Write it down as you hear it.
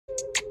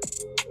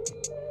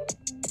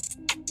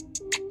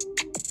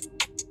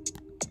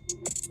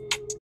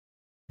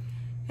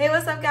Hey,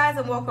 what's up guys,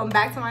 and welcome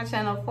back to my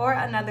channel for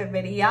another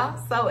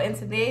video. So in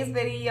today's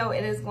video,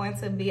 it is going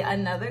to be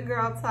another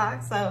girl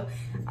talk. So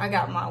I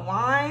got my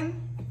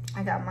wine,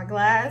 I got my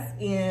glass,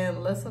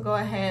 and let's go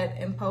ahead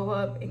and pull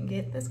up and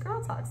get this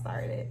girl talk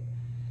started.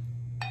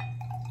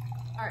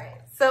 All right,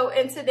 so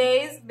in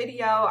today's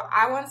video,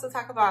 I wanted to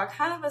talk about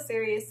kind of a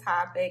serious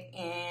topic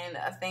and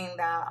a thing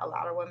that a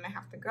lot of women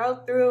have to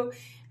go through,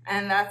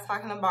 and that's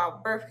talking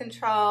about birth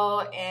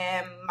control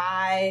and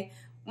my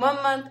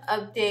 1 month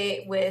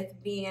update with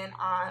being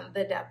on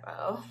the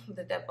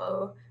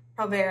Depo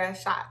Provera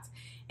shots,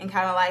 and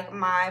kind of like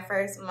my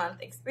first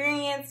month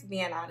experience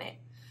being on it.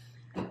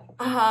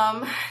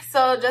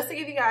 So just to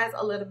give you guys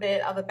a little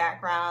bit of a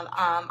background,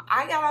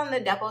 I got on the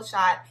Depo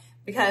shot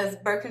because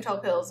birth control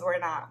pills were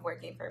not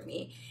working for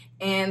me.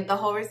 And the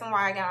whole reason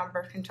why I got on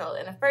birth control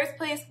in the first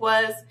place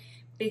was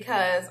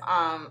because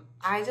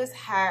I just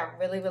had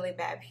really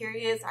bad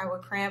periods. I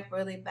would cramp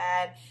really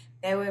bad.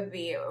 There would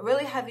be a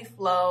really heavy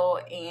flow,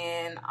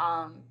 and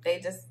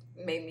they just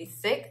made me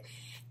sick.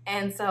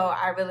 And so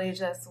I really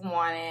just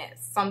wanted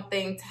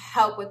something to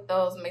help with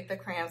those, make the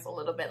cramps a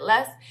little bit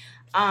less.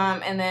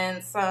 And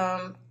then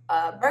some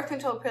birth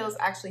control pills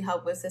actually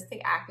help with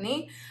cystic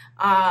acne,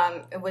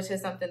 which is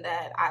something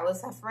that I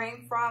was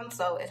suffering from.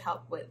 So it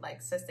helped with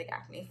like cystic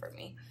acne for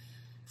me.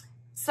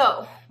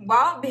 So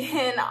while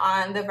being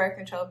on the birth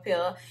control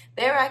pill,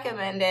 they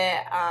recommended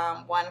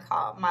one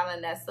called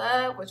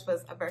Milanesa, which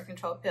was a birth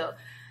control pill.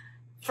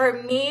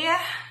 For me,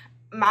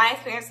 my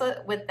experience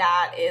with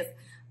that is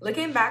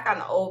looking back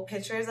on old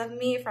pictures of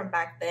me from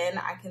back then,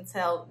 I can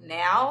tell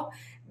now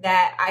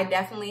that I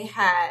definitely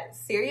had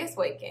serious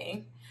weight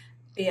gain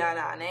beyond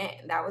on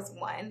it. That was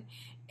one.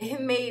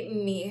 It made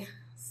me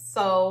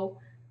so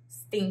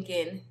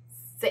stinking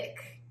sick,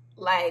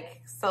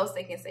 like so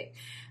stinking sick.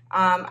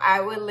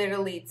 I would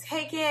literally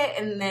take it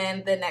and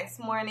then the next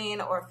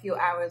morning or a few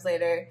hours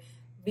later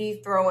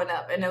be throwing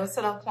up. And it was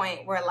to the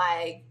point where,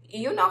 like,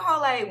 you know how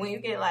like when you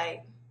get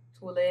like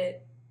too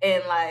lit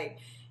and like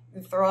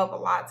you throw up a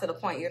lot to the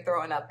point you're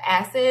throwing up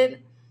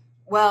acid?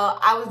 Well,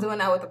 I was doing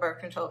that with the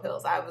birth control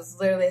pills. I was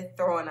literally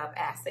throwing up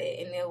acid,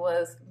 and it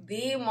was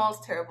the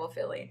most terrible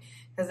feeling.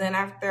 Because then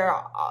after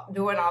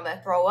doing all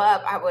that throw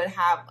up, I would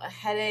have a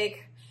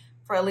headache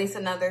for at least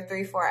another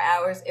 3-4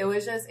 hours. It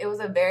was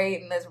a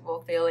very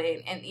miserable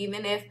feeling. And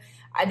even if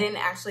I didn't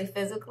actually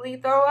physically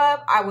throw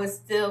up, I would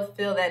still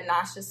feel that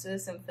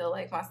nauseousness and feel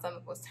like my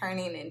stomach was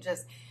turning and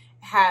just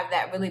have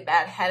that really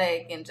bad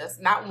headache and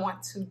just not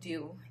want to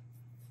do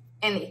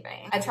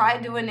anything. I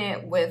tried doing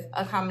it with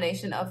a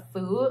combination of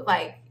food,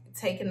 like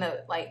taking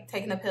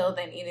the pill,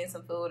 then eating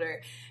some food,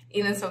 or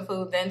eating some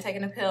food, then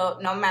taking a pill.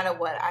 No matter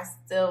what, I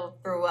still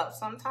threw up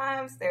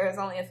sometimes. There was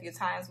only a few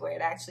times where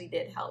it actually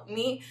did help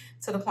me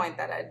to the point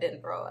that I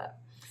didn't throw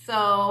up.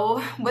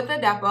 So with the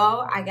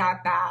Depo, I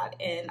got that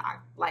in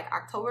like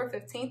October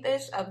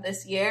 15th-ish of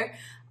this year.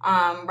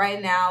 Right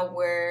now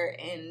we're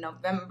in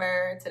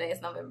November. Today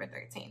is November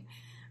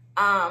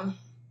 13th.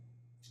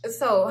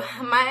 So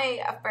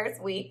my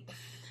first week,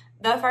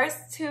 the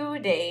first 2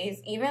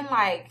 days, even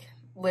like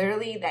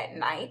literally that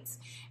night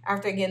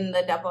after getting the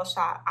Depo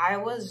shot, I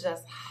was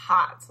just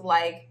hot.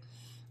 Like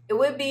it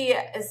would be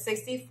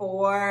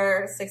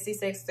 64,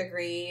 66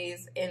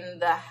 degrees in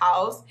the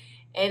house,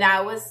 and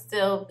I would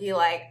still be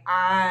like,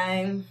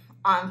 I'm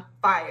on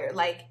fire,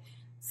 like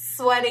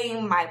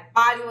sweating. My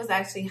body was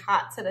actually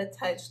hot to the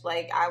touch.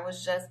 Like I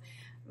was just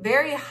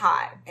very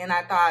hot, and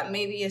I thought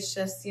maybe it's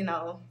just, you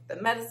know, the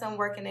medicine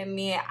working in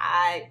me.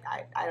 I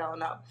don't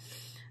know.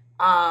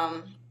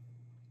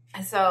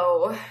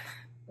 So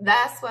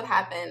that's what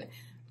happened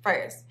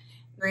first.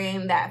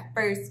 During that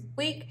first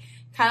week,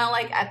 kind of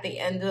like at the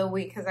end of the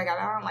week, because I got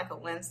out on like a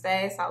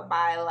Wednesday, so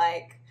by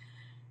like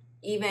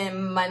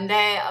even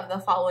Monday of the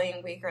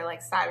following week, or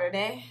like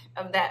Saturday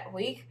of that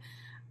week,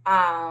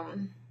 I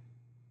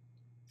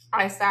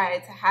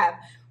started to have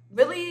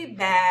really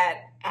bad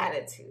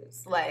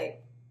attitudes.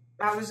 Like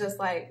I was just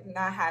like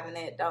not having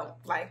it,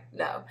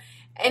 no.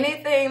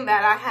 Anything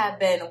that I had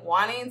been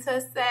wanting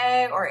to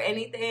say, or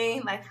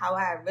anything like how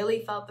I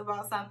really felt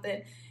about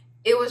something,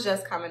 it was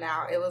just coming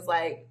out. It was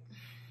like,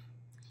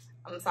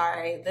 I'm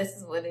sorry, this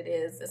is what it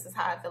is. This is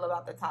how I feel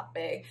about the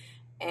topic.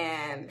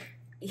 And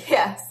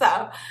yeah,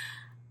 so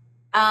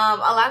a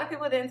lot of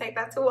people didn't take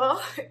that too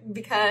well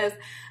because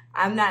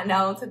I'm not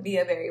known to be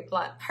a very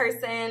blunt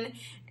person,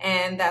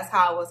 and that's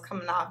how it was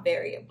coming off,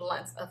 very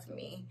blunt of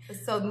me.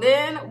 So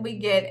then we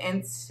get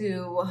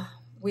into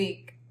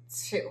week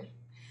 2.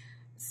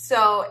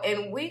 So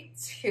in week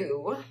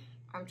 2,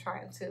 I'm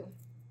trying to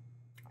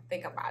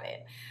think about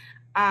it.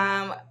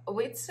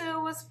 Week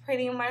 2 was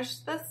pretty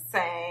much the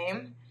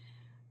same.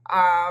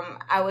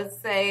 I would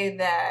say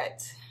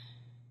that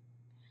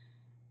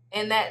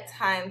in that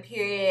time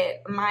period,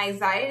 my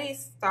anxiety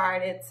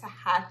started to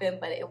happen,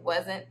 but it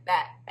wasn't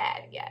that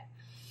bad yet.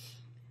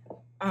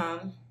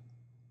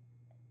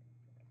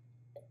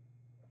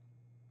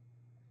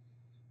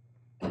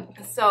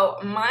 So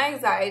my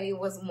anxiety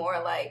was more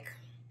like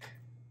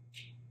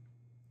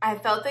I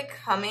felt it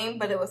coming,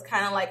 but it was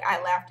kind of like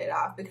I laughed it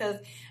off, because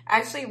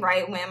actually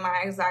right when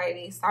my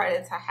anxiety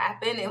started to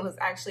happen, it was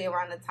actually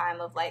around the time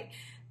of like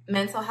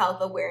Mental Health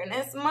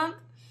Awareness Month.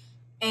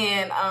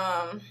 And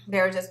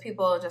there were just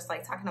people just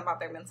like talking about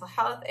their mental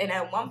health. And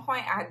at one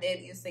point I did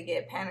used to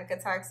get panic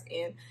attacks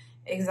and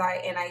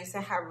anxiety, and I used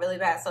to have really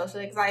bad social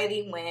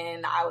anxiety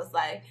when I was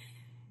like,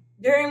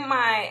 during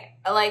my,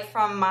 like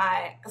from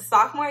my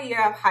sophomore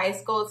year of high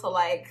school to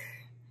like,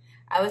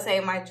 I would say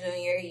my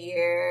junior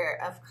year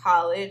of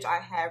college, I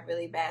had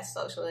really bad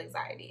social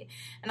anxiety.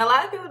 And a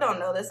lot of people don't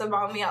know this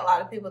about me. A lot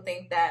of people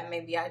think that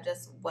maybe I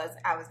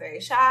was very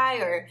shy,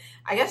 or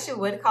I guess you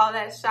would call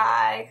that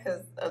shy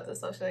because of the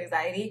social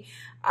anxiety.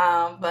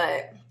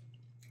 But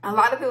a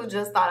lot of people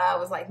just thought I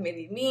was like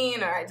maybe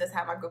mean, or I just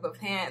had my group of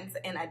friends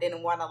and I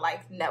didn't want to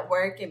like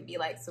network and be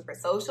like super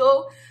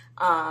social.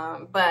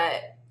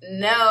 But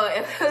no,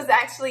 it was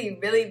actually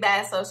really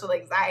bad social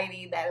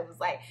anxiety that it was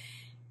like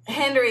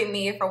hindering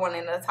me from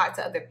wanting to talk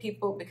to other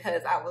people,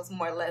 because I was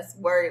more or less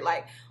worried,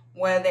 like,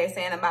 what are they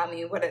saying about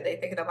me? What are they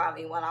thinking about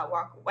me when I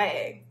walk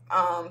away?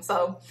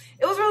 So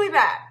it was really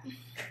bad.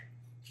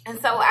 And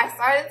so I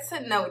started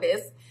to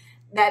notice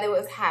that it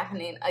was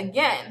happening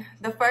again.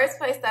 The first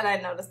place that I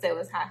noticed it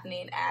was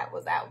happening at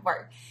was at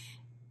work.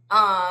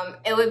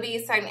 It would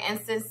be certain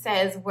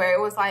instances where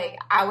it was like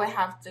I would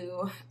have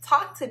to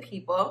talk to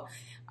people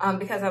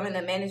because I'm in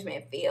the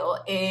management field,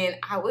 and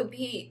I would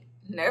be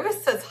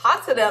nervous to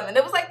talk to them. And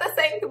it was like the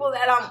same people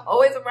that I'm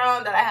always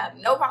around, that I have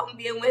no problem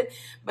being with,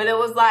 but it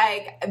was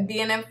like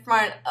being in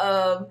front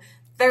of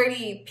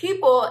 30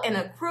 people in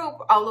a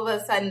group, all of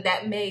a sudden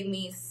that made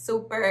me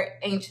super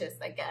anxious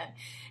again.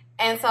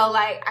 And so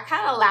like I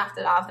kind of laughed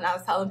it off, and I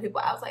was telling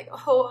people, I was like,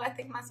 oh, I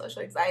think my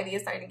social anxiety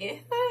is starting to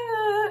get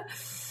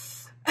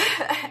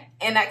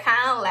and I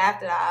kind of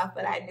laughed it off,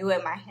 but I knew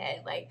in my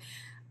head, like,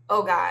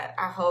 oh God,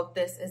 I hope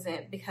this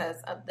isn't because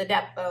of the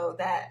Depo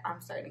that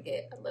I'm starting to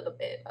get a little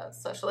bit of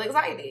social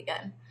anxiety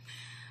again.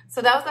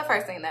 So that was the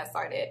first thing that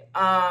started.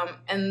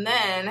 And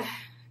then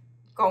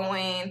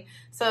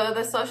so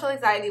the social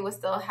anxiety was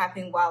still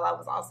happening while I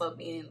was also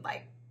being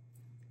like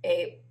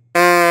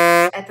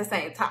at the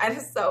same time.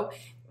 So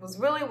it was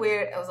really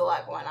weird. It was a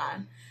lot going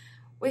on.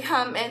 We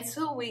come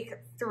into week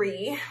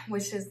 3,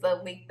 which is the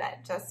week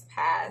that just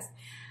passed.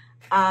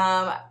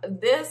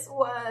 This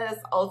was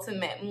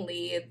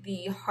ultimately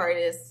the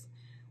hardest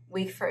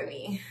week for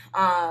me.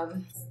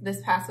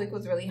 This past week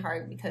was really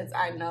hard because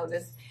I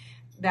noticed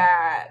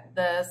that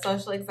the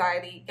social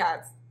anxiety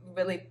got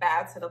really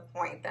bad to the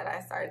point that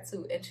I started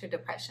to enter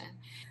depression.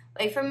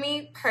 Like for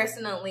me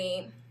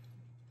personally,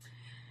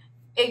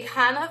 it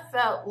kind of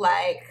felt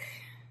like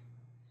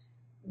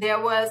there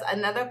was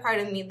another part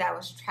of me that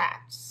was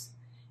trapped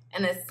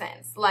in a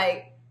sense.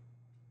 Like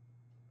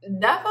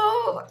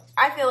Depo,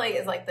 I feel like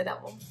it's like the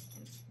devil.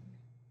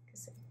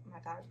 My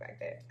dog's back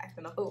there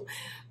acting a fool.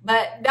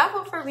 But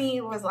Depo for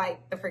me was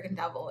like the freaking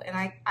devil, and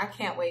I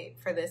can't wait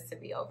for this to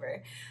be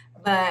over.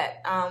 But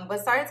what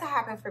started to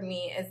happen for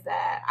me is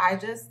that I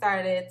just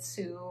started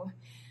to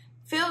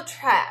feel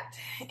trapped,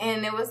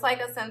 and it was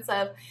like a sense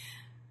of,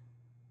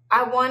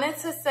 I wanted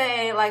to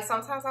say, like,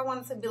 sometimes I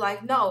wanted to be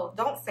like, no,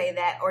 don't say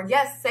that. Or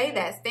yes, say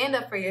that. Stand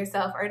up for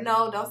yourself. Or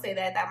no, don't say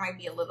that. That might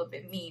be a little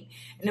bit mean.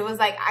 And it was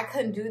like, I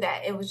couldn't do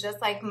that. It was just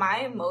like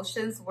my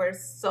emotions were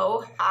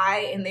so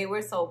high and they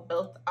were so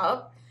built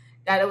up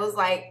that it was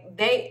like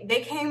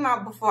they came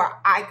out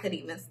before I could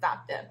even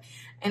stop them.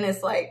 And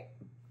it's like,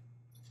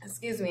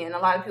 excuse me, and a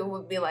lot of people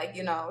would be like,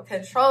 you know,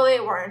 control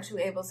it. Why aren't you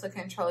able to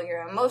control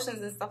your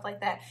emotions and stuff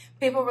like that?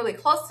 People really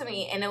close to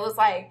me. And it was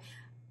like,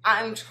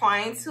 I'm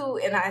trying to,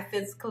 and I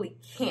physically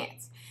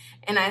can't.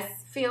 And I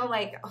feel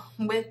like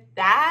with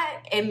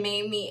that, it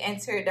made me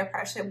enter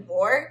depression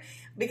more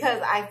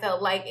because I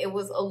felt like it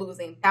was a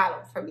losing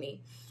battle for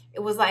me. It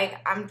was like,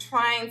 I'm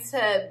trying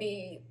to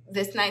be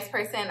this nice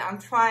person. I'm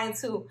trying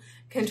to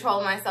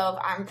control myself.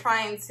 I'm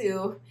trying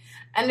to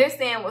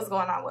understand what's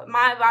going on with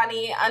my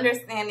body,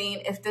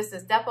 understanding if this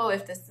is Depo,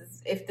 if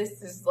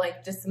this is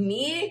like just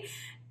me.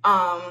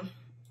 And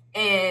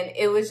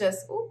it was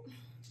just, ooh.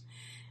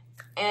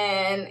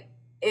 And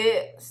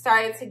it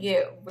started to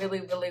get really,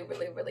 really,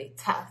 really, really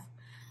tough.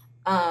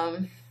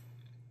 And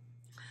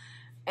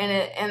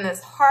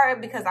it's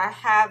hard because I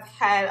have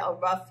had a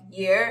rough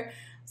year.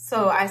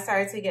 So I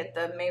started to get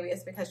maybe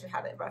it's because you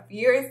had a rough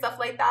year and stuff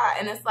like that.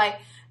 And it's like,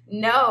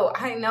 no,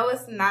 I know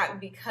it's not,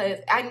 because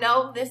I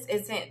know this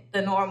isn't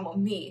the normal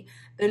me.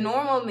 The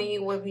normal me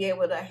would be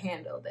able to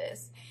handle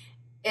this.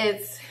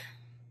 It's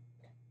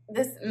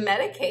this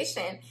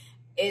medication.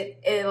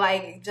 It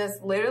like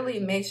just literally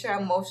makes your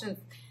emotions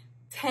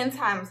 10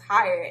 times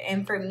higher.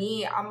 And for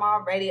me, I'm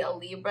already a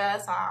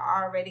Libra, so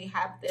I already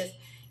have this,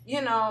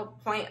 you know,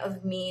 point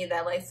of me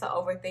that likes to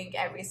overthink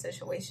every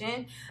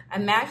situation.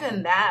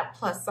 Imagine that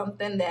plus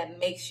something that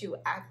makes you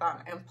act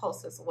on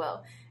impulse as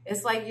well.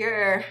 It's like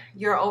you're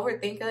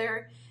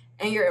overthinker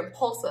and you're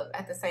impulsive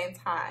at the same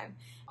time.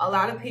 A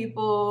lot of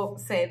people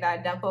say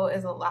that Depo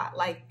is a lot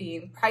like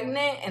being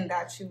pregnant, and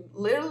that you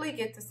literally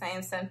get the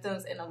same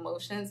symptoms and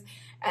emotions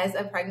as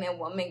a pregnant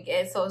woman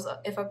gets. So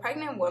if a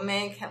pregnant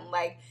woman can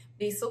like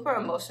be super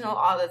emotional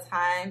all the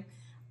time,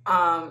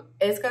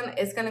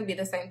 it's gonna be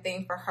the same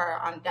thing for her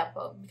on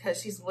Depo,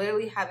 because she's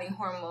literally having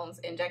hormones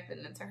injected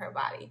into her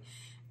body.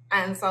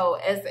 And so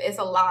it's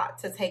a lot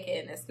to take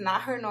in. It's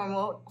not her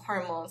normal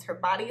hormones. Her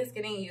body is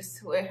getting used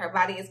to it. Her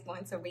body is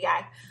going to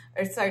react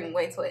a certain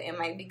way to it. It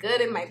might be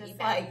good, it might be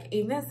bad. Like,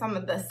 even some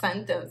of the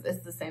symptoms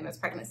is the same as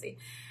pregnancy.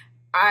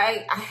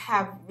 I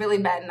have really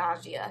bad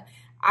nausea.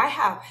 I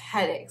have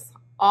headaches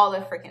all the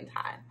freaking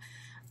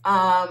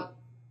time.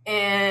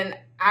 And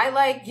I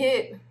like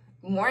get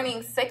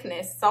morning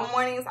sickness. Some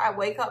mornings I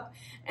wake up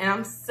and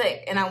I'm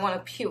sick and I want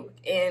to puke,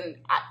 and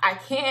I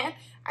can't.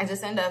 I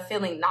just end up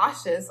feeling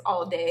nauseous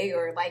all day,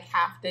 or like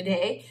half the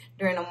day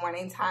during the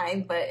morning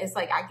time. But it's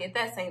like I get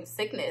that same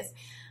sickness.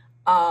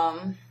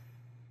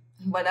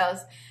 What else?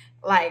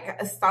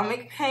 Like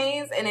stomach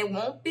pains, and it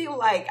won't be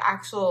like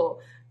actual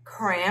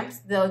cramps.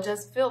 They'll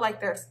just feel like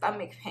they're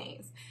stomach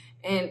pains.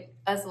 And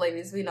us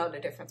ladies, we know the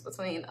difference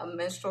between a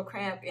menstrual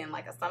cramp and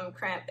like a stomach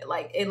cramp.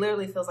 Like, it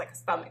literally feels like a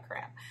stomach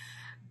cramp.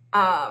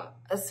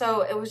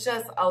 So it was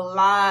just a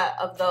lot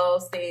of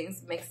those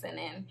things mixing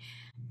in.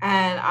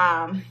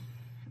 And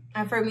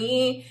for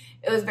me,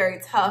 it was very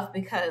tough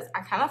because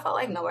I kind of felt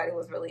like nobody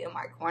was really in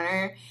my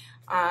corner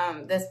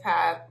this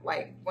past,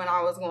 like when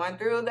I was going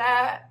through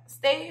that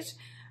stage.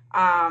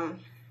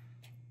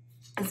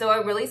 And so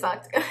it really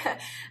sucked.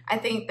 I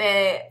think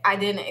that I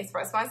didn't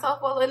express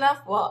myself well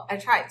enough. Well, I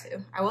tried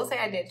to. I will say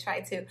I did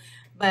try to,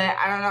 but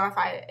I don't know if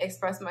I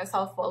expressed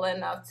myself well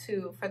enough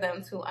for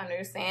them to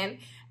understand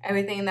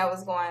everything that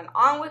was going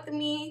on with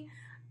me.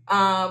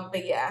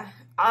 But yeah,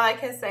 all I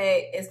can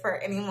say is for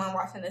anyone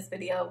watching this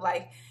video,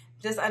 like,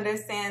 just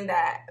understand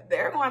that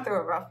they're going through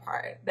a rough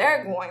part.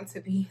 They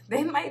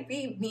might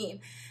be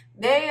mean.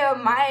 They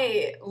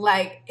might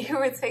like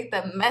irritate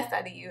the mess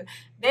out of you.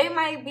 They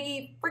might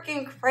be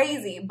freaking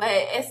crazy, but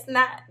it's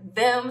not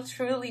them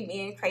truly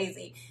being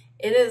crazy.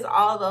 It is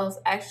all those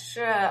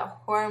extra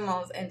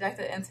hormones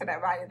injected into their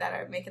body that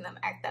are making them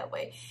act that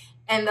way.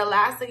 And the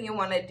last thing you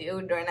want to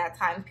do during that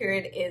time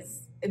period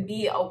is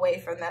be away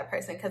from that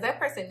person, because that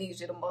person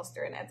needs you the most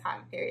during that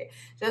time period.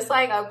 Just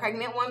like a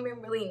pregnant woman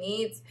really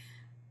needs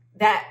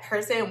that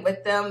person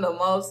with them the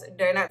most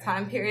during that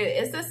time period,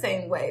 it's the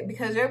same way,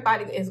 because your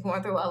body is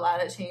going through a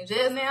lot of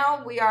changes.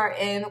 Now we are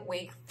in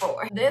week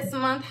 4. This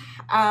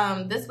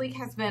week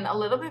has been a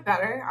little bit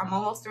better. I'm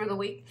almost through the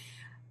week.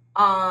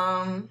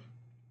 I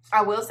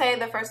will say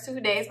the first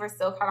 2 days were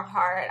still kind of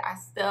hard. I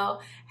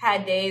still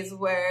had days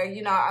where,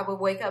 you know, I would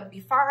wake up, be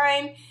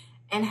fine,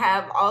 and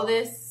have all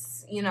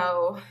this, you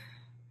know,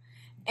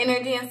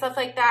 energy and stuff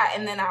like that.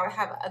 And then I would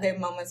have other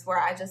moments where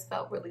I just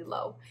felt really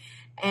low.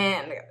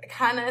 And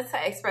kind of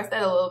to express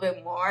that a little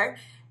bit more,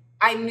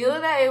 I knew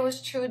that it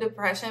was true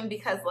depression,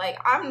 because like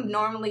I'm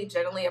normally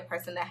generally a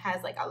person that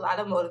has like a lot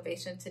of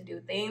motivation to do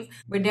things.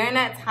 But during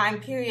that time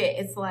period,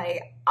 it's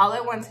like all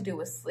I wanted to do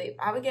was sleep.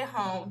 I would get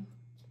home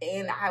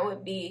and I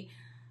would be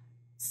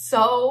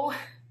so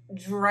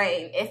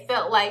drained. It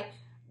felt like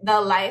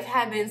the life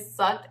had been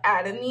sucked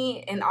out of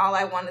me and all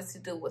I wanted to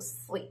do was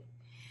sleep.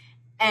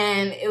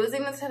 And it was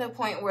even to the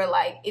point where,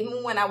 like,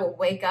 even when I would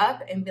wake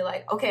up and be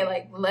like, okay,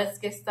 like, let's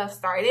get stuff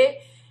started,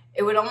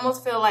 it would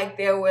almost feel like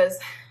there was,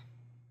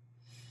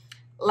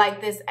 like,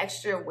 this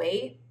extra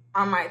weight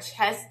on my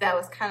chest that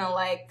was kind of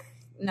like,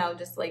 no,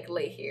 just, like,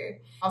 lay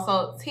here.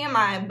 Also,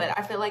 TMI, but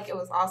I feel like it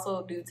was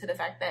also due to the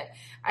fact that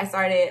I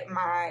started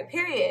my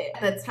period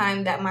at the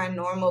time that my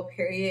normal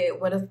period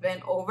would have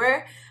been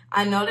over.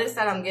 I noticed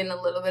that I'm getting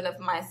a little bit of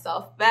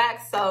myself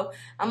back, so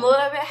I'm a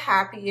little bit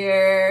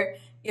happier.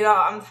 You know,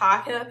 I'm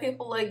talking to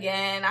people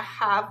again. I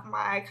have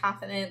my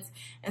confidence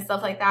and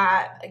stuff like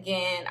that.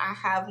 Again, I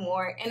have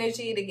more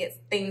energy to get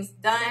things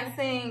done. The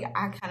thing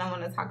I kind of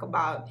want to talk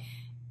about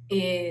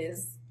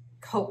is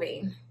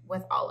coping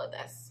with all of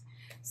this.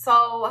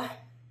 So,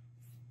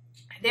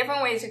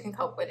 different ways you can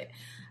cope with it.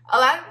 A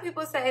lot of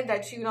people say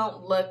that you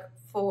don't look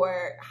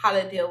for how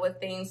to deal with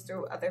things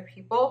through other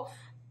people.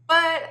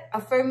 But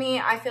for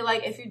me, I feel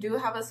like if you do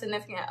have a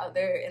significant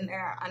other and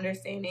their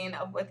understanding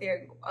of what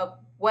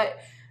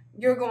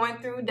you're going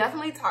through,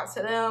 definitely talk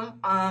to them.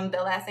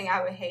 The last thing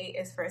I would hate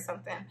is for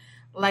something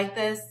like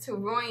this to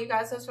ruin you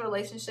guys'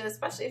 relationship,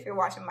 especially if you're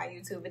watching my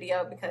YouTube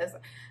video, because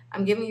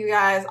I'm giving you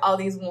guys all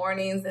these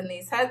warnings and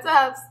these heads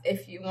ups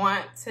if you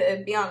want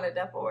to be on the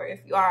Depo or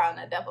if you are on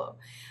the Depo.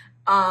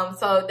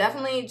 So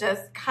definitely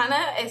just kind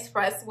of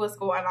express what's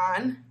going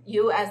on,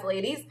 you as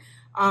ladies,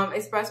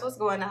 express what's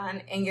going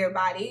on in your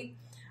body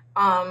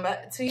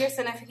to your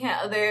significant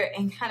other,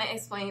 and kind of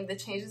explain the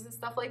changes and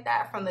stuff like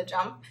that from the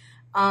jump.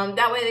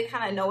 That way they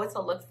kind of know what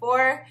to look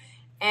for.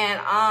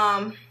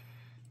 And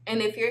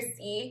if you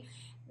see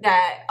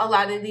that a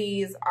lot of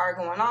these are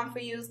going on for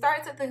you,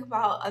 start to think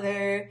about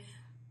other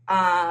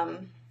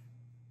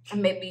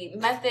maybe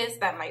methods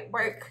that might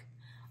work.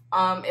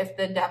 if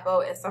the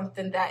Depo is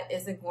something that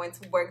isn't going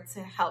to work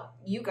to help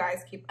you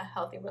guys keep a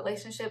healthy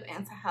relationship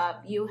and to have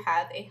you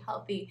have a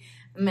healthy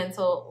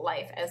mental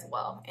life as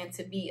well, and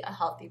to be a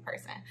healthy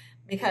person,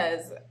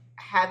 because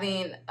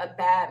having a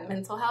bad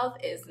mental health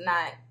is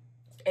not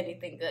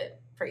anything good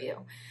for you.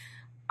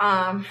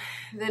 The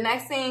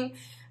next thing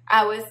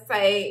I would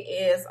say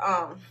is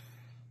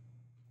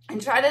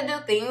and try to do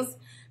things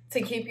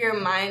to keep your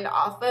mind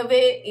off of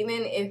it,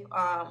 even if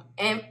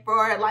and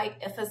for like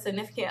if a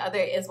significant other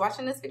is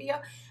watching this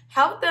video,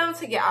 help them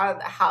to get out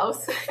of the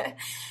house.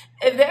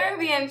 If they're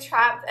being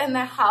trapped in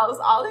the house,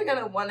 all they're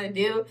gonna want to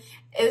do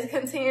is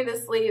continue to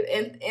sleep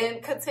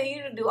and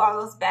continue to do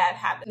all those bad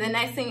habits. The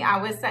next thing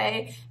I would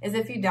say is,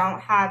 if you don't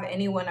have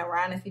anyone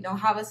around, if you don't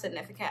have a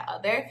significant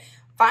other,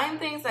 find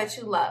things that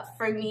you love.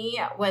 For me,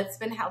 what's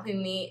been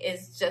helping me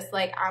is just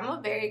like, I'm a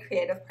very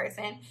creative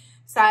person.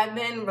 So I've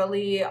been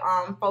really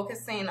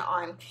focusing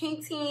on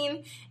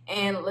painting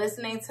and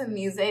listening to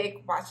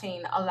music,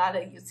 watching a lot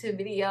of YouTube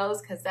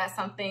videos, because that's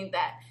something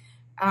that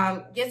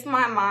gets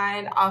my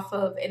mind off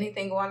of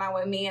anything going on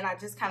with me, and I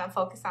just kind of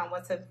focus on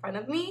what's in front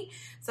of me.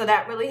 So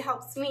that really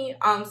helps me.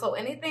 So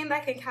anything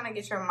that can kind of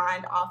get your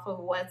mind off of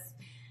what's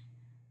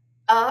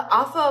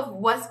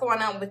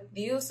going on with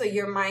you, so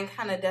your mind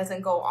kind of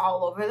doesn't go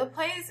all over the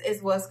place,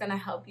 is what's going to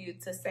help you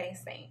to stay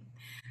sane.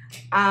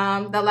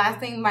 The last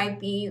thing might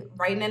be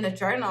writing in a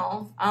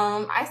journal.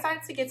 I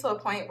started to get to a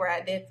point where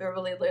I did feel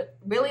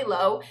really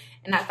low,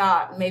 and I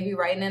thought maybe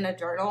writing in a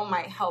journal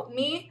might help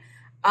me,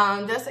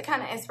 just to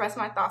kind of express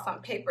my thoughts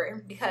on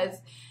paper,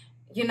 because,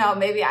 you know,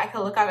 maybe I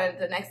could look at it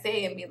the next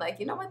day and be like,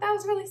 you know what, that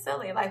was really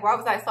silly. Like, why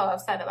was I so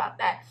upset about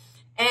that?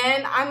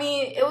 And I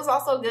mean, it was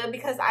also good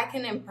because I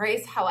can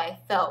embrace how I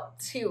felt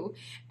too,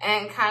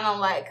 and kind of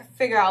like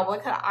figure out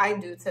what could I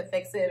do to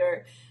fix it,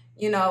 or,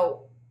 you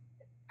know,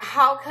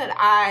 how can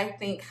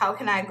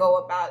I go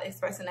about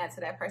expressing that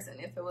to that person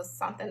if it was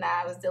something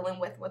that I was dealing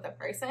with a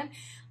person.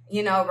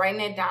 You know,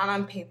 writing it down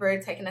on paper,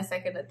 taking a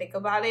second to think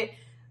about it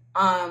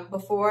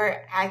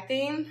before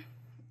acting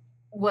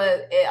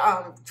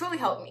truly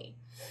helped me.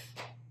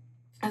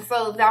 And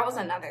so that was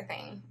another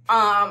thing.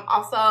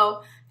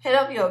 Also, hit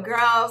up your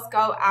girls,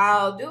 go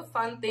out, do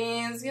fun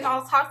things, you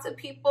know, talk to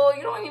people.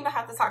 You don't even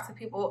have to talk to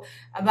people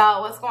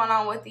about what's going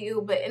on with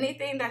you, but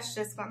anything that's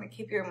just going to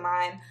keep your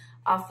mind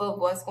off of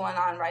what's going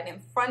on right in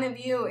front of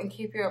you and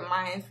keep your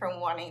mind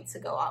from wanting to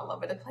go all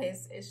over the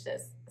place is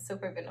just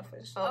super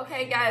beneficial.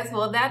 Okay, guys,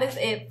 well, that is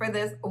it for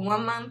this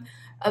 1 month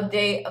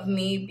update of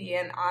me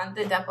being on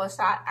the Depo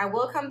shot. I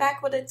will come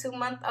back with a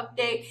 2-month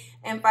update,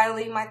 and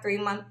finally my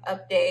 3-month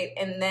update,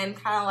 and then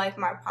kind of like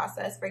my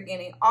process for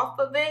getting off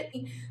of it.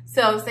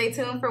 So stay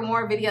tuned for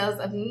more videos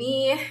of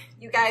me.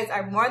 You guys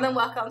are more than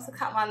welcome to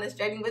come on this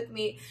journey with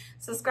me.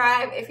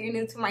 Subscribe if you're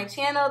new to my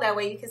channel. That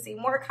way you can see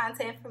more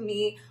content from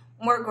me,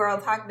 more girl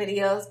talk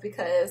videos,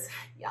 because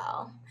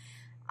y'all,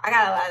 I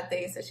got a lot of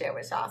things to share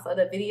with y'all. So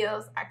the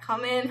videos are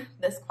coming,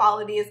 this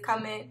quality is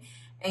coming,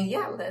 and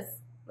yeah,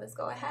 let's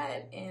go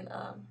ahead and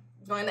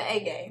join the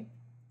A game,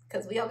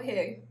 because we over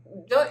here.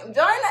 Join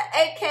the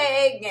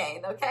AKA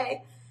gang,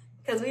 okay?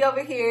 Because we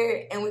over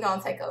here and we're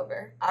gonna take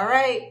over. All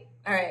right,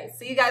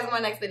 see you guys in my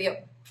next video.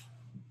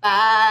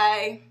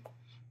 Bye.